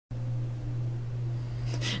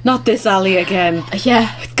Not this alley again.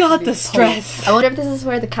 Yeah. God, the stress. I wonder if this is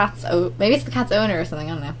where the cat's... maybe it's the cat's owner or something,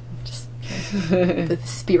 I don't know. Just the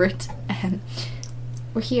spirit.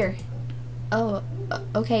 We're here. Oh,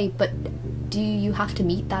 okay, but do you have to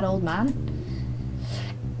meet that old man?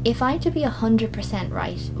 If I'm to be 100%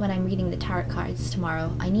 right when I'm reading the tarot cards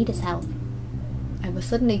tomorrow, I need his help. I was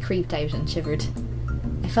suddenly creeped out and shivered.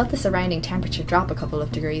 I felt the surrounding temperature drop a couple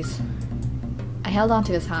of degrees. I held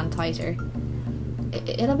onto his hand tighter.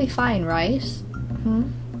 It'll be fine, right?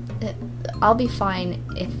 I'll be fine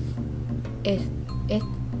if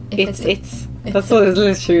it's that's what it's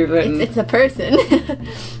literally written. It's a person.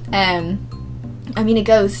 I mean a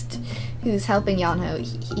ghost who's helping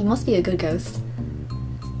Yeonho. He must be a good ghost.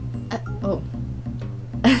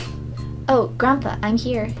 Oh, Grandpa, I'm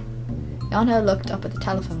here. Yeonho looked up at the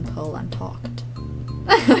telephone pole and talked.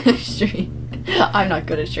 Shri. I'm not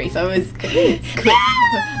good at Shri, so I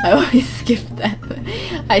always skip them.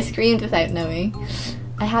 I screamed without knowing.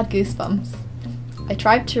 I had goosebumps. I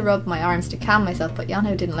tried to rub my arms to calm myself, but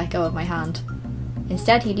Yeonho didn't let go of my hand.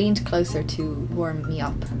 Instead, he leaned closer to warm me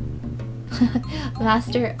up.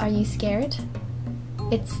 Master, are you scared?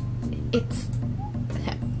 It's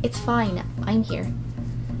fine. I'm here.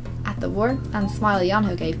 At the warmth and smile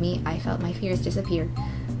Yeonho gave me, I felt my fears disappear.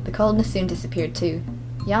 The coldness soon disappeared too.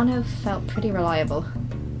 Yeonho felt pretty reliable.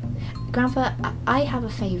 Grandpa, I have a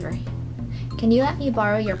favour. Can you let me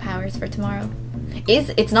borrow your powers for tomorrow?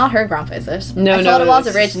 It's not her grandpa, is it? No, I thought it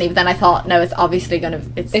was originally, but then I thought, no, it's obviously gonna...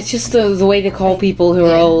 It's just the way they call people who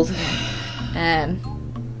are old.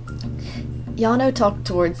 Yeonho talked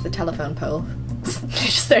towards the telephone pole. They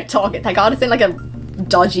just started talking. Thank God it's in like a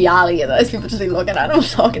dodgy alley and those people just be looking at him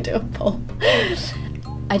talking to a pole.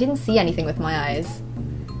 I didn't see anything with my eyes.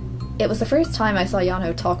 It was the first time I saw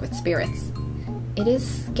Yeonho talk with spirits. It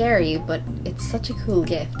is scary, but it's such a cool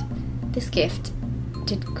gift. This gift,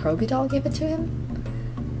 did Krobydal give it to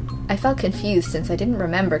him? I felt confused since I didn't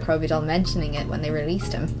remember Krobydal mentioning it when they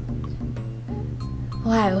released him.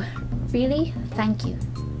 Wow, really? Thank you.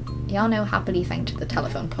 Yeonho happily thanked the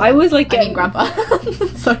telephone pole. I was like... I mean, Grandpa.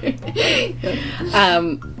 Sorry.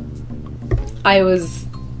 I was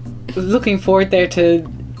looking forward there to...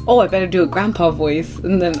 Oh, I better do a Grandpa voice.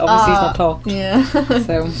 And then obviously he's not talked. Yeah.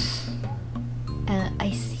 So...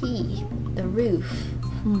 I see. The roof.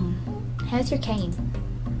 How's your cane?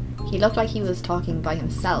 He looked like he was talking by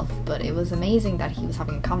himself, but it was amazing that he was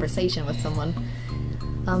having a conversation with someone.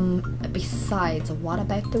 Besides, what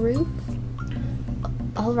about the roof?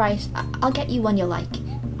 Alright, I'll get you one you'll like.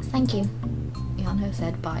 Thank you. Yeonho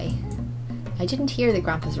said bye. I didn't hear the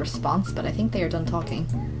Grandpa's response, but I think they are done talking.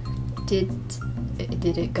 Did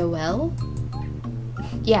it go well?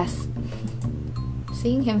 Yes.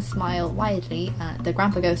 Seeing him smile widely, the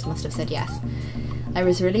Grandpa Ghost must have said yes. I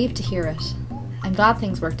was relieved to hear it. I'm glad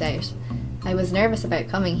things worked out. I was nervous about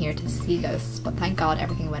coming here to see ghosts, but thank God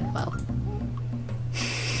everything went well.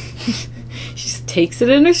 She just takes it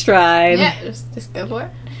in her stride. Yeah, just go for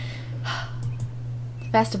it. The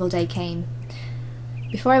festival day came.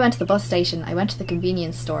 Before I went to the bus station, I went to the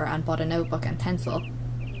convenience store and bought a notebook and pencil.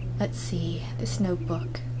 Let's see, this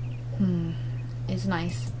notebook. Is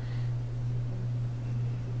nice.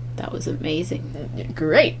 That was amazing.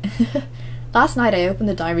 Great. Last night I opened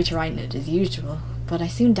the diary to write in it as usual, but I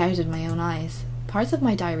soon doubted my own eyes. Parts of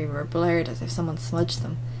my diary were blurred as if someone smudged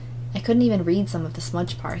them. I couldn't even read some of the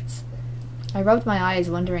smudge parts. I rubbed my eyes,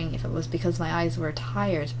 wondering if it was because my eyes were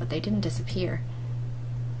tired, but they didn't disappear.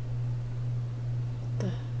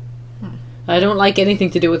 I don't like anything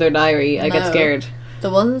to do with her diary. I get scared. The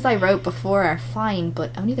ones I wrote before are fine,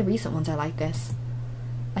 but only the recent ones are like this.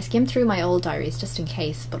 I skimmed through my old diaries just in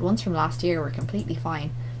case, but ones from last year were completely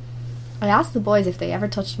fine. I asked the boys if they ever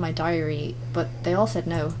touched my diary, but they all said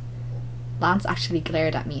no. Lance actually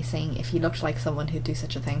glared at me, saying if he looked like someone who'd do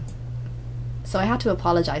such a thing. So I had to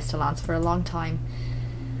apologise to Lance for a long time.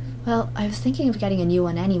 Well, I was thinking of getting a new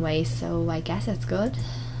one anyway, so I guess it's good.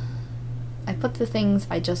 I put the things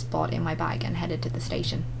I just bought in my bag and headed to the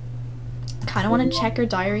station. Kind of want to check her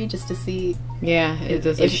diary just to see... Yeah, it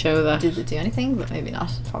doesn't show that. Does it do anything? But maybe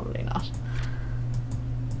not. Probably not.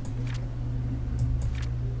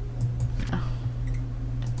 No.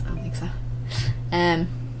 I don't think so.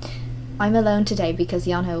 I'm alone today because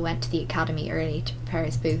Yeonho went to the academy early to prepare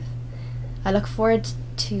his booth. I look forward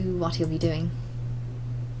to what he'll be doing.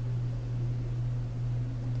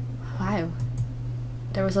 Wow.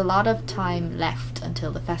 There was a lot of time left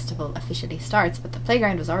until the festival officially starts, but the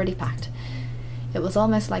playground was already packed. It was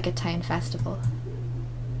almost like a town festival.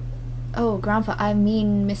 Oh, Grandpa, I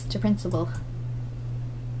mean Mr. Principal.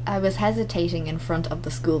 I was hesitating in front of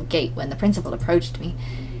the school gate when the principal approached me.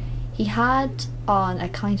 He had on a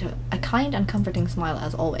kind and comforting smile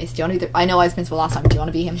as always. Do you want to? I know I was principal last time. Do you want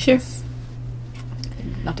to be him? Sure.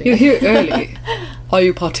 Not doing You're it. here early. Are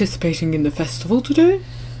you participating in the festival today?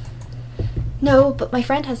 No, but my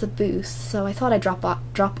friend has a booth, so I thought I'd drop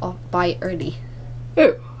off by early.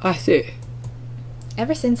 Oh, I see.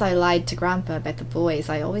 Ever since I lied to Grandpa about the boys,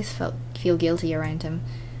 I always feel guilty around him.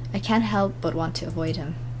 I can't help but want to avoid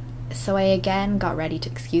him. So I again got ready to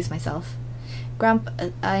excuse myself.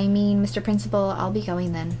 Mr. Principal, I'll be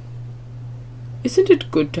going then. Isn't it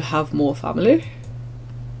good to have more family?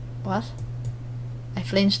 What? I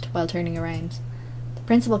flinched while turning around. The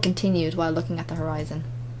principal continued while looking at the horizon.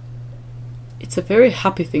 It's a very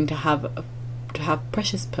happy thing to have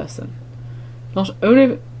precious person. Not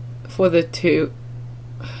only for the two,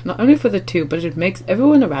 but it makes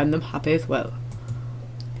everyone around them happy as well.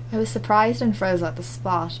 I was surprised and froze at the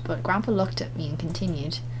spot, but Grandpa looked at me and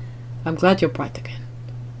continued. I'm glad you're bright again.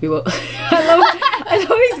 We will. I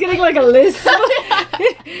love he's getting like a list.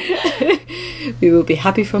 We will be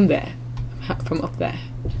happy from there, from up there.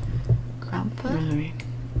 Grandpa? Right.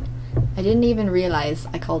 I didn't even realise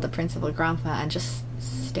I called the principal Grandpa and just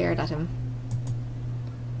stared at him.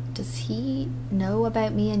 Does he know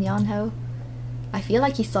about me and Yeonho? I feel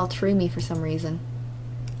like he saw through me for some reason.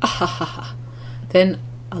 Ahaha. Then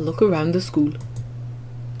I'll look around the school.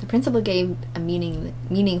 The principal gave a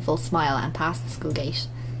meaningful smile and passed the school gate.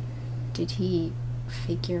 Did he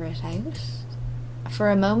figure it out? For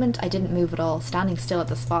a moment I didn't move at all, standing still at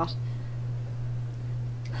the spot.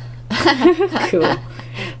 Cool.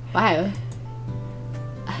 Wow.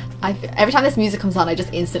 Every time this music comes on I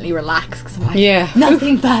just instantly relax because I'm like, Yeah.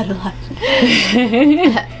 nothing bad will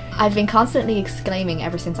happen. I've been constantly exclaiming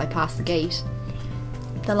ever since I passed the gate.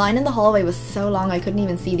 The line in the hallway was so long I couldn't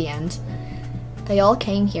even see the end. They all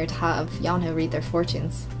came here to have Yeonho read their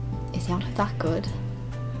fortunes. Is Yeonho that good?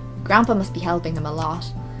 Grandpa must be helping him a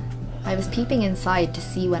lot. I was peeping inside to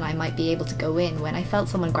see when I might be able to go in when I felt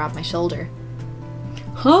someone grab my shoulder.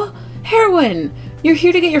 Huh? Heroine! You're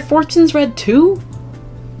here to get your fortunes read too?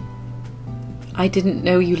 I didn't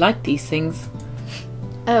know you liked these things.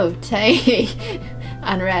 Oh, Tay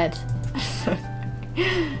and Red.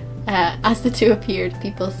 As the two appeared,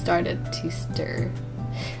 people started to stir.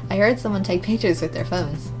 I heard someone take pictures with their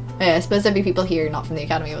phones. I suppose there'd be people here not from the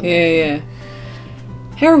academy, wouldn't there? Yeah.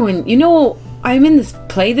 Heroine, you know, I'm in this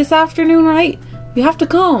play this afternoon, right? You have to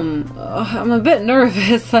come. I'm a bit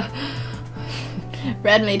nervous.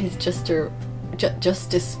 Red made his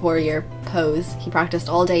justice warrior pose he practiced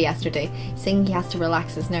all day yesterday, saying he has to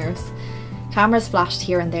relax his nerves. Cameras flashed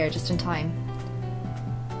here and there just in time.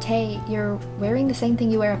 Tay, you're wearing the same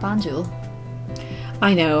thing you wear at Banjul.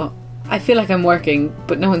 I know. I feel like I'm working,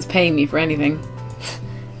 but no one's paying me for anything.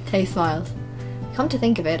 Tay smiled. Come to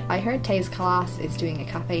think of it, I heard Tay's class is doing a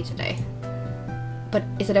cafe today. But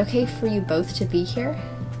is it okay for you both to be here?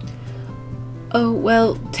 Oh,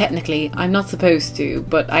 well, technically, I'm not supposed to,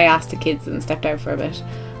 but I asked the kids and stepped out for a bit.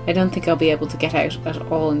 I don't think I'll be able to get out at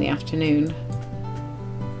all in the afternoon.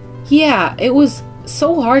 Yeah, it was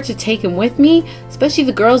so hard to take him with me, especially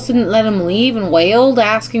the girls didn't let him leave and wailed,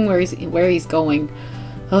 asking where he's going.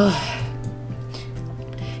 Ugh.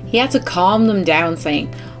 He had to calm them down,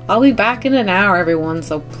 saying, I'll be back in an hour, everyone,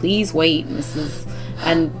 so please wait, Mrs.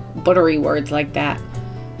 and buttery words like that.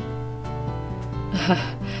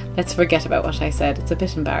 Let's forget about what I said. It's a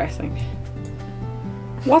bit embarrassing.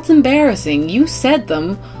 What's embarrassing? You said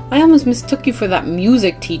them. I almost mistook you for that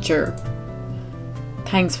music teacher.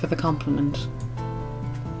 Thanks for the compliment.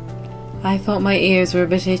 I thought my ears were a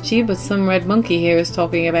bit itchy, but some red monkey here is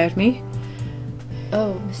talking about me.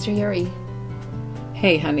 Oh, Mr. Yuri.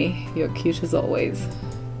 Hey, honey. You're cute as always.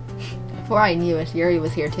 Before I knew it, Yuri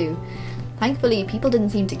was here too. Thankfully, people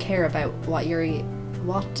didn't seem to care about what Yuri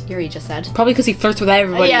just said. Probably because he flirts with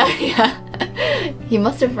everybody. Yeah. He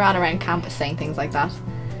must have ran around campus saying things like that.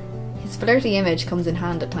 His flirty image comes in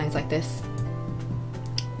hand at times like this.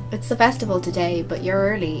 It's the festival today, but you're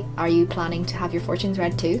early. Are you planning to have your fortunes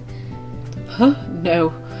read too? Huh?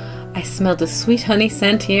 No. I smelled a sweet honey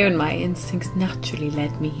scent here and my instincts naturally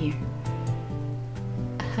led me here.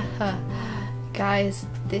 Guys,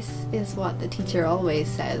 this is what the teacher always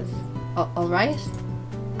says. Alright?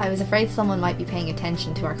 I was afraid someone might be paying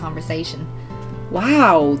attention to our conversation.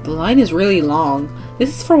 Wow, the line is really long. This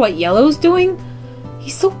is for what Yellow's doing?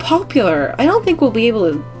 He's so popular. I don't think we'll be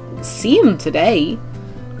able to see him today.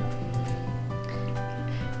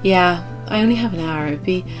 Yeah, I only have an hour. It'd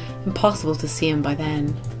be impossible to see him by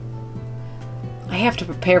then. I have to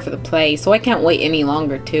prepare for the play, so I can't wait any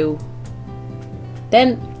longer too.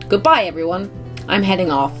 Then, goodbye everyone. I'm heading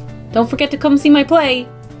off. Don't forget to come see my play.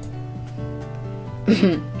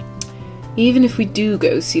 Even if we do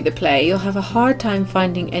go see the play, you'll have a hard time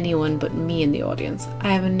finding anyone but me in the audience.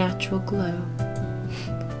 I have a natural glow.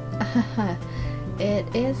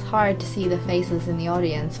 It is hard to see the faces in the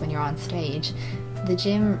audience when you're on stage. The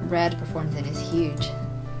gym Red performs in is huge.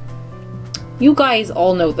 You guys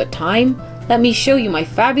all know the time. Let me show you my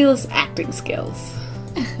fabulous acting skills.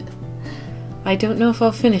 I don't know if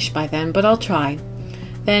I'll finish by then, but I'll try.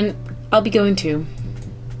 Then I'll be going too.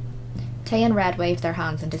 Tay and Red waved their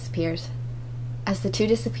hands and disappeared. As the two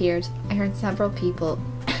disappeared, I heard several people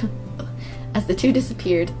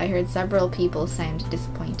sound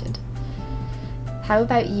disappointed. How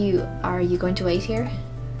about you? Are you going to wait here?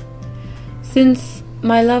 Since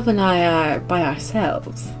my love and I are by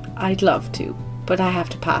ourselves, I'd love to, but I have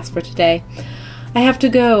to pass for today. I have to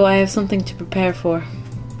go. I have something to prepare for.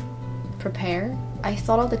 Prepare? I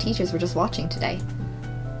thought all the teachers were just watching today.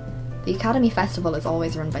 The Academy Festival is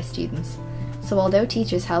always run by students, so although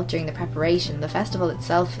teachers help during the preparation, the festival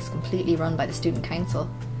itself is completely run by the student council.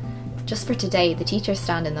 Just for today, the teachers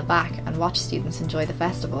stand in the back and watch students enjoy the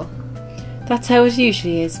festival. That's how it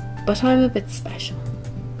usually is, but I'm a bit special.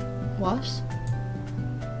 What?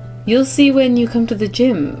 You'll see when you come to the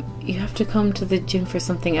gym. You have to come to the gym for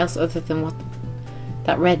something else other than what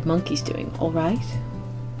that red monkey's doing, alright?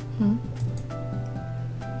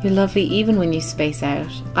 You're lovely even when you space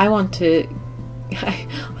out. I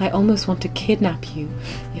almost want to kidnap you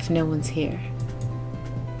if no one's here.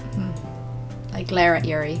 I glare at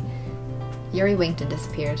Yuri. Yuri winked and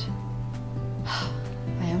disappeared.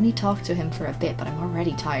 I only talked to him for a bit, but I'm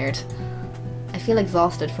already tired. I feel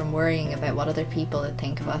exhausted from worrying about what other people would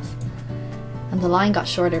think of us. And the line got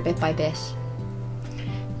shorter bit by bit.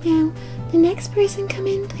 Now, the next person come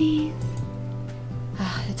in, please.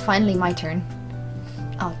 It's finally my turn.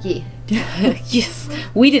 Oh, yeah. Yes,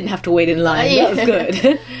 we didn't have to wait in line. That was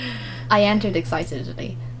good. I entered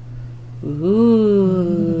excitedly.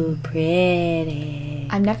 Ooh, pretty.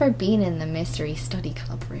 I've never been in the mystery study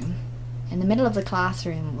club room. In the middle of the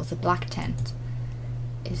classroom was a black tent.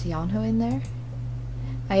 Is Yeonho in there?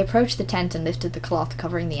 I approached the tent and lifted the cloth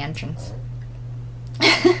covering the entrance.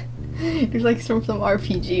 It's like from some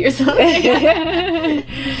RPG or something.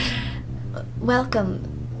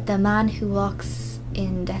 Welcome, the man who walks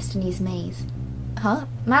in Destiny's maze. Huh?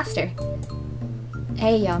 Master?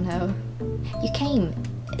 Hey, Yeonho. You came.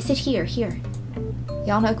 Sit here.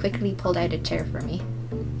 Yeonho quickly pulled out a chair for me.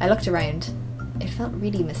 I looked around. It felt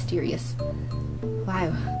really mysterious.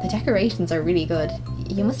 Wow, the decorations are really good.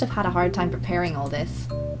 You must have had a hard time preparing all this.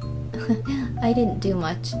 I didn't do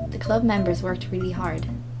much. The club members worked really hard.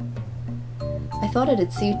 I thought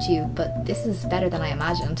it'd suit you, but this is better than I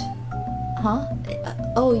imagined. Huh?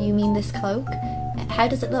 Oh, you mean this cloak? How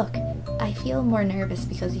does it look? I feel more nervous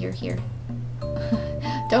because you're here.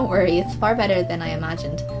 Don't worry, it's far better than I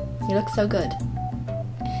imagined. You look so good.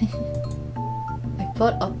 I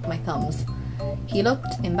put up my thumbs. He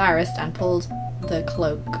looked embarrassed and pulled the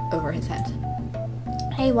cloak over his head.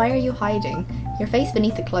 Hey, why are you hiding? Your face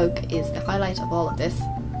beneath the cloak is the highlight of all of this.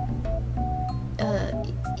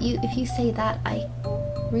 If you say that, I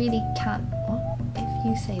really can't... What? If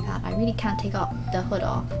you say that, I really can't take off the hood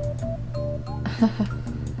off.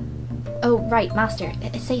 Oh, right, Master.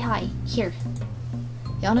 Say hi. Here.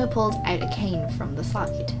 Yeonho pulled out a cane from the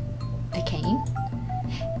slide. A cane?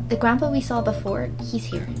 The grandpa we saw before, he's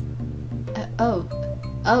here.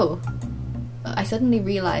 Oh. I suddenly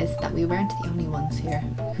realised that we weren't the only ones here.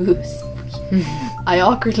 Ooh, spooky. I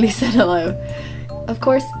awkwardly said hello. Of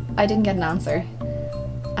course, I didn't get an answer.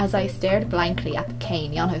 As I stared blankly at the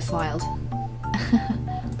cane, Yeonho smiled.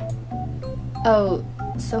 Oh,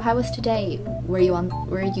 so how was today? Were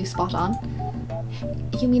you spot on?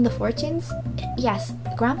 You mean the fortunes? Yes,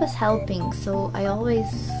 Grandpa's helping, so I'm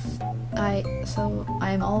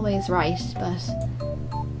always right,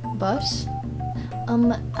 but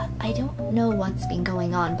I don't know what's been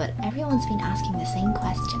going on, but everyone's been asking the same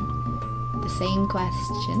question. The same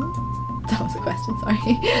question? That was a question,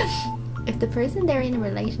 sorry. If the person they're in a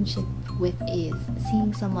relationship with is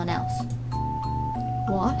seeing someone else.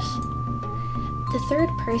 What? The third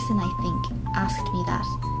person, I think, asked me that.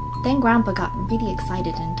 Then Grandpa got really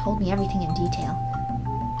excited and told me everything in detail.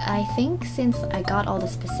 I think since I got all the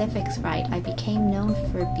specifics right, I became known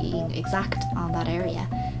for being exact on that area.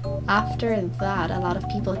 After that, a lot of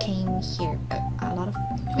people came here. A lot of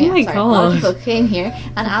people came here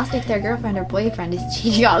and asked if their girlfriend or boyfriend is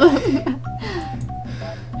cheating on them.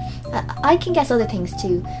 I can guess other things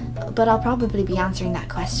too, but I'll probably be answering that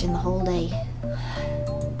question the whole day.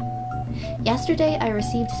 Yesterday, I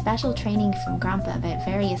received special training from Grandpa about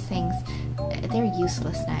various things. They're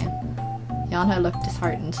useless now. Yeonho looked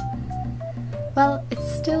disheartened. Well,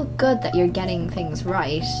 it's still good that you're getting things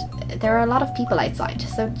right. There are a lot of people outside,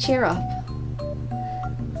 so cheer up.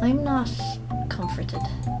 I'm not comforted.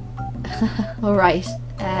 Alright.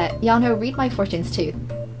 Yeonho, read my fortunes too.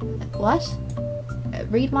 What?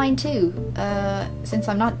 Read mine too. Since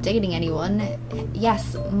I'm not dating anyone,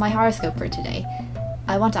 yes, my horoscope for today.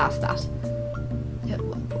 I want to ask that.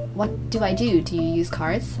 What do I do? Do you use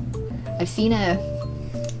cards? I've seen a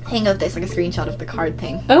thing of this, like a screenshot of the card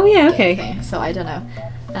thing. Oh yeah, okay. So I don't know.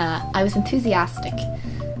 I was enthusiastic.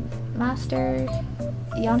 Master...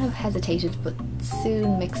 Yeonho hesitated, but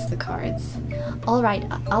soon mixed the cards. Alright,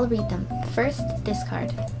 I'll read them. First, this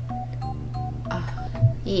card. Oh,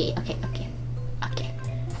 yeah, okay.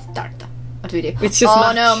 Start them. What do we do? It's just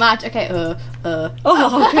match. No, match. Okay, Oh,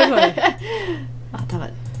 good one. Oh, damn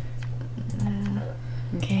it.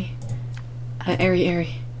 Okay. Airy.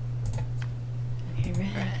 Okay,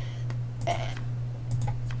 red.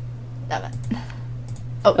 Damn it.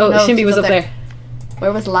 Oh, no, Shimby was up there.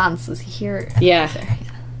 Where was Lance? Was he here? Yeah. There?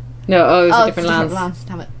 No, it was a it's different Lance. Lance.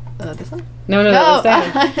 Damn it. This one? No, that was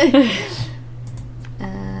down.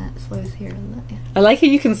 So I was here. Yeah. I like how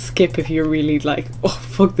you can skip if you're really like, oh,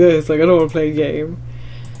 fuck this, like I don't want to play a game.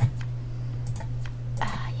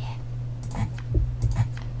 Yeah.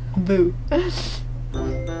 Boo.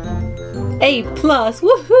 A+,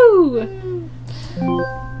 woohoo!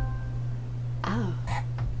 Oh.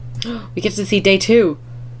 We get to see day 2.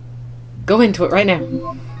 Go into it right now.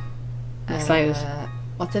 I'm excited.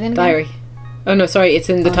 What's it in? Diary. Oh no, sorry, it's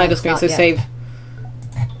in the title screen, so yet. save.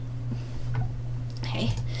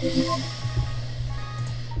 Okay.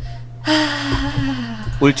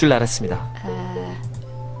 올 줄 알았습니다.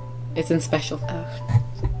 It's in special.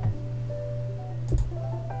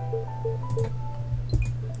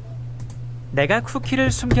 내가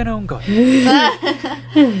쿠키를 숨겨놓은 것.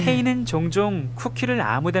 태희는 종종 쿠키를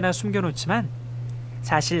아무데나 숨겨놓지만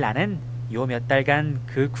사실 나는 요 몇 달간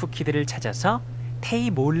그 쿠키들을 찾아서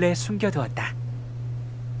태희 몰래 숨겨두었다.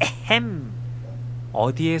 에헴.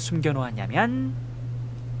 어디에 숨겨놓았냐면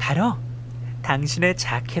바로 당신의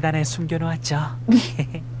자켓 안에 숨겨놓았죠.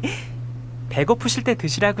 배고프실 때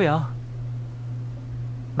드시라고요.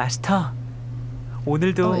 마스터,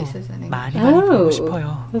 오늘도 많이 보고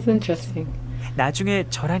싶어요. That's interesting. 나중에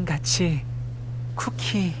저랑 같이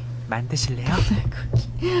쿠키 만드실래요?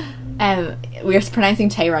 We're pronouncing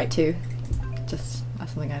Tay right too. Just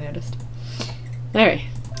that's something I noticed. Alright.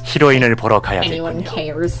 히로인을 보러 Anyone 가야겠군요.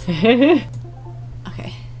 cares?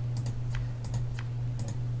 Okay.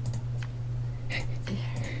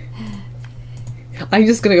 I'm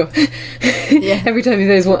just gonna go every time he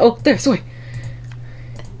says one. Oh, there, sorry.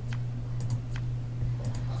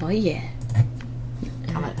 Oh yeah.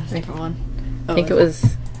 That's a different one. I think it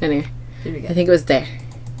was anyway. I think it was there.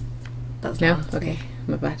 That's No? Lance. Okay,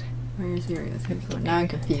 my bad. Where's yours? Now I'm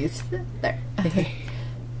confused. There. Okay.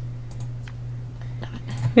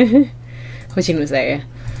 Hojin was there,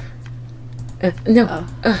 yeah. No.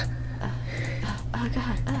 Oh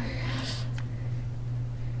god.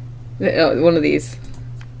 Oh, one of these.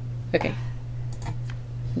 Okay.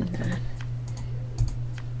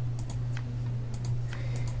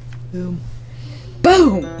 Boom.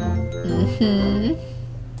 Boom! Mm-hmm.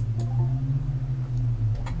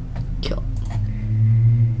 Cool.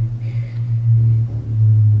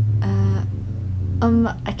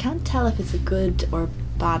 I can't tell if it's a good or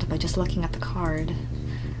bad by just looking at the card.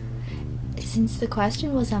 Since the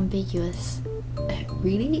question was ambiguous,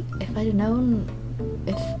 really? If I'd known,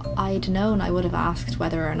 I would have asked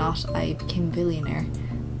whether or not I became a billionaire.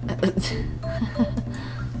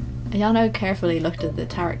 Yeonho carefully looked at the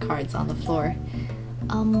tarot cards on the floor.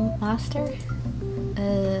 Master?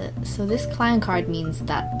 So this clown card means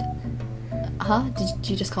that... Huh? Did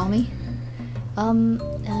you just call me? Huh?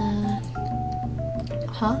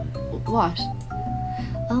 What?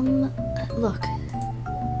 Look.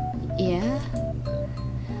 Yeah?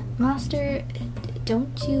 Master,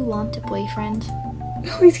 don't you want a boyfriend?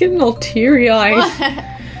 Oh, he's getting all teary-eyed.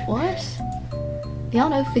 What?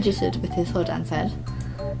 Yeonho fidgeted with his hood and said,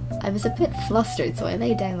 I was a bit flustered, so I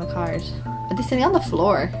laid down the card. Are they sitting on the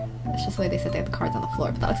floor? That's just the way they said they had the cards on the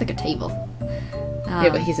floor, but that looks like a table. Yeah,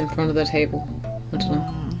 but he's in front of the table. I don't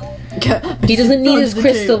know. He doesn't need his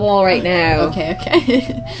crystal ball right now.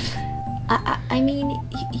 Okay. I mean,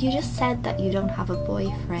 you just said that you don't have a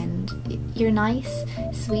boyfriend. You're nice,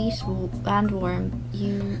 sweet, and warm.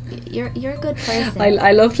 You're a good person.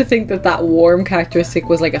 I love to think that warm characteristic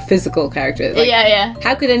was like a physical character. Like, yeah.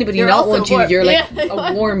 How could anybody You're not also want you? warm. You're like Yeah.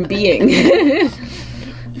 a warm being.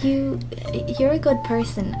 You're a good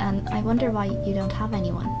person, and I wonder why you don't have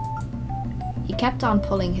anyone. He kept on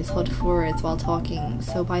pulling his hood forwards while talking,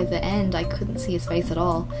 so by the end I couldn't see his face at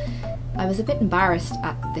all. I was a bit embarrassed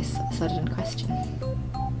at this sudden question.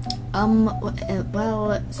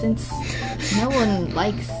 Well, since no one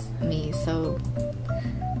likes me, so...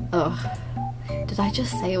 Oh, did I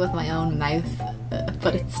just say it with my own mouth?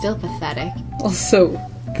 But it's still pathetic. Also,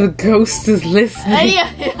 the ghost is listening.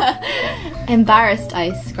 Yeah. Embarrassed,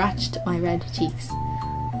 I scratched my red cheeks.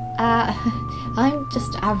 I'm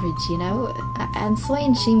just average, you know? And Soy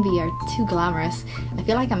and Shinbi are too glamorous. I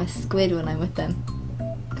feel like I'm a squid when I'm with them.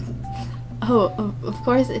 Oh, of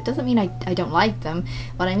course, it doesn't mean I don't like them.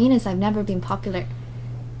 What I mean is I've never been popular...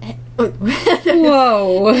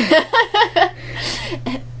 Whoa!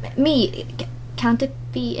 Me, can't it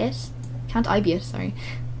be it? Can't I be it, sorry.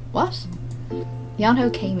 What?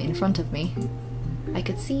 Yeonho came in front of me. I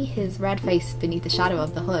could see his red face beneath the shadow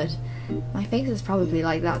of the hood. My face is probably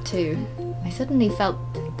like that too. I suddenly felt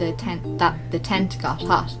the tent got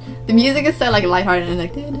hot. The music is so like lighthearted and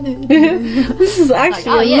like... This is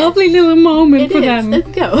actually a lovely little moment for them. Let's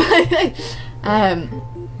go. I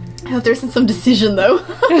hope there's some decision though.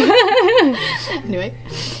 Anyway.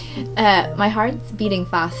 My heart's beating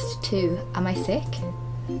fast too. Am I sick?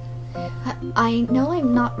 I know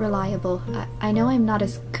I'm not reliable. I know I'm not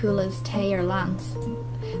as cool as Tay or Lance.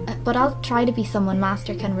 But I'll try to be someone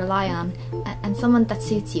Master can rely on, and someone that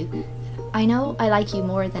suits you. I know I like you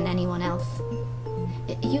more than anyone else.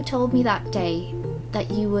 You told me that day that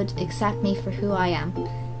you would accept me for who I am,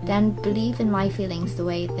 then believe in my feelings the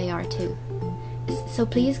way they are too. So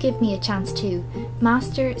please give me a chance too.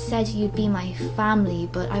 Master said you'd be my family,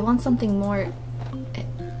 but I want something more...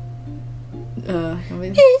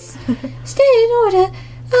 Yes, stay in order.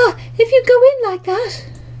 If you go in like that...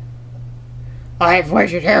 I've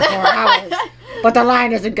waited here for hours, but the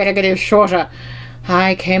line isn't going to get any shorter.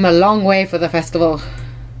 I came a long way for the festival.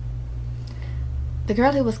 The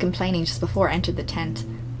girl who was complaining just before entered the tent.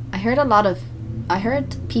 I heard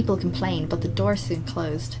people complain, but the door soon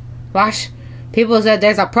closed. What? People said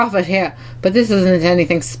there's a prophet here, but this isn't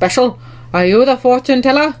anything special. Are you the fortune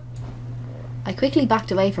teller? I quickly backed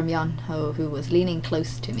away from Yeonho, who was leaning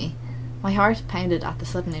close to me. My heart pounded at the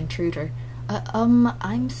sudden intruder.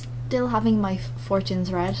 I'm still having my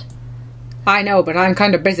fortunes read. I know, but I'm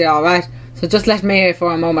kind of busy, alright, so just let me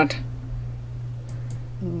for a moment.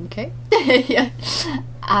 Okay. Yeah.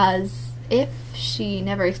 As if she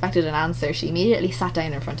never expected an answer, she immediately sat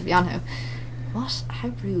down in front of Yeonho. What?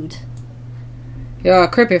 How rude. You're a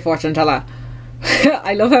creepy fortune teller.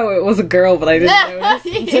 I love how it was a girl, but I didn't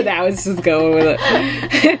notice. So now it's just going with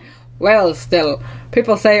it. Well, still,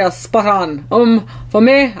 people say you're spot on. For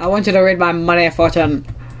me, I want you to read my money fortune.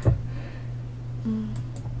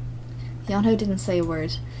 Yeonho didn't say a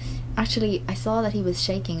word. Actually, I saw that he was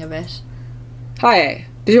shaking a bit. Hi,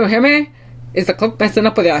 did you hear me? Is the clock messing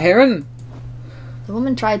up with your hearing? The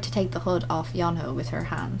woman tried to take the hood off Yeonho with her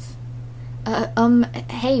hands.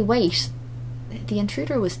 Hey, wait. The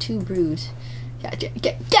intruder was too rude.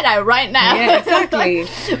 Get out right now. Yeah, exactly.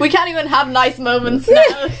 We can't even have nice moments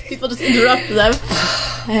now. People just interrupt them.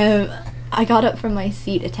 I got up from my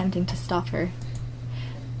seat attempting to stop her.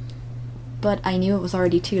 But I knew it was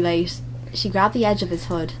already too late. She grabbed the edge of his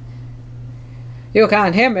hood. You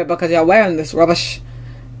can't hear me because you're wearing this rubbish.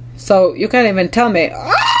 So you can't even tell me.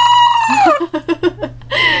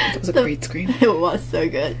 It was a great scream. It was so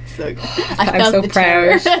good, so good. I'm so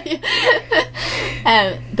proud.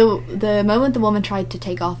 The moment the woman tried to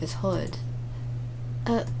take off his hood,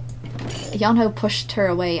 Yeonho pushed her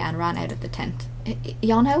away and ran out of the tent.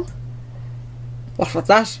 Yeonho? What was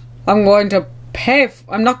that? I'm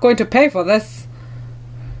not going to pay for this.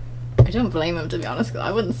 I don't blame him, to be honest, 'cause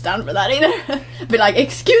I wouldn't stand for that either. I'd be like,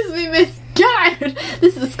 excuse me, miss, get out!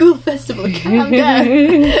 This is a school festival, calm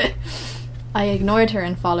down. I ignored her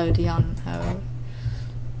and followed Yeonho.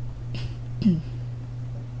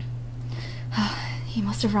 He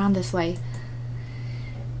must have ran this way.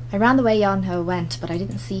 I ran the way Yeonho went, but I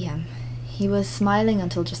didn't see him. He was smiling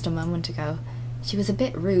until just a moment ago. She was a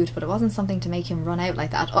bit rude, but it wasn't something to make him run out like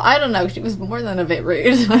that. Oh, I don't know, she was more than a bit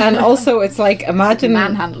rude. And also, it's like, imagine...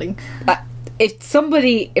 manhandling.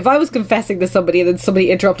 If I was confessing to somebody and then somebody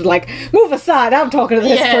interrupted, like, move aside, I'm talking to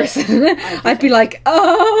this person, I'd be like,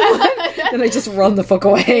 oh! Then I just run the fuck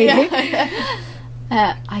away.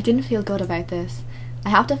 I didn't feel good about this. I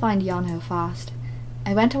have to find Yeonho fast.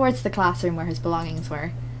 I went towards the classroom where his belongings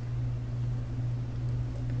were.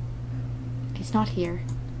 He's not here.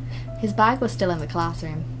 His bag was still in the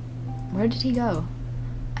classroom. Where did he go?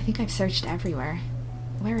 I think I've searched everywhere.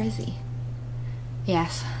 Where is he?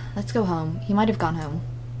 Yes, let's go home. He might have gone home.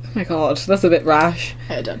 Oh my god, that's a bit rash.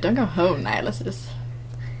 Don't go home now, let's just...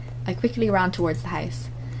 I quickly ran towards the house.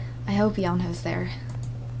 I hope Yeonho's there.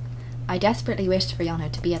 I desperately wished for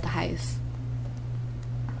Yeonho to be at the house.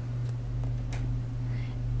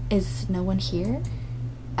 Is no one here?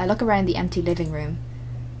 I look around the empty living room.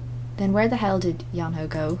 Then where the hell did Yeonho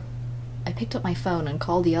go? I picked up my phone and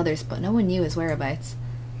called the others, but no one knew his whereabouts.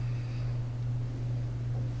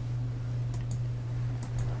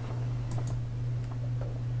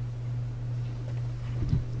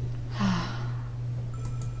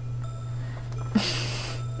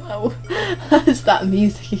 Oh, it's that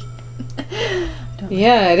music.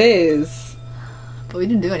 Yeah, it is. But we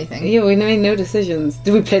didn't do anything. Yeah, we made no decisions.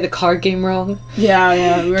 Did we play the card game wrong?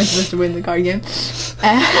 Yeah, we weren't supposed to win the card game.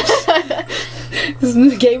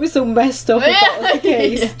 The game was so messed up if that was the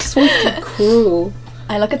case. Yeah. Just wants to be cruel.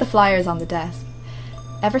 I look at the flyers on the desk.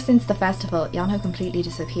 Ever since the festival, Yeonho completely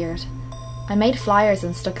disappeared. I made flyers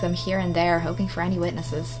and stuck them here and there, hoping for any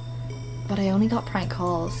witnesses. But I only got prank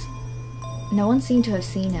calls. No one seemed to have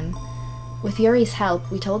seen him. With Yuri's help,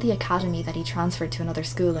 we told the academy that he transferred to another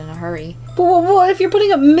school in a hurry. But what if you're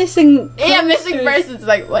putting up missing posters? Yeah, missing persons.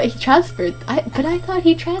 Like, what, he transferred? But I thought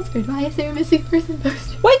he transferred. Why is there a missing person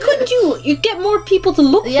poster? Why couldn't you get more people to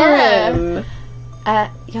look for him?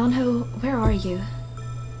 Yeonho, where are you?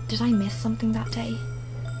 Did I miss something that day?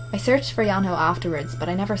 I searched for Yeonho afterwards, but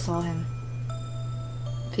I never saw him.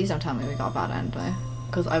 Please don't tell me we got a bad end,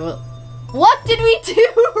 because I will... What did we do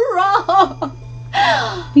wrong?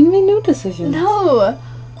 We made no decisions. No,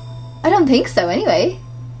 I don't think so. Anyway.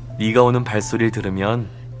 네가 오는 발소리를 들으면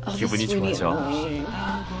Oh, 기분이 this is really 좋아져. annoying.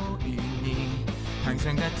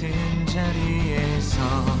 항상 같은 자리에서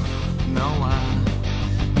너와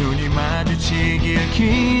눈이 마주치길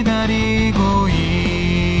기다리고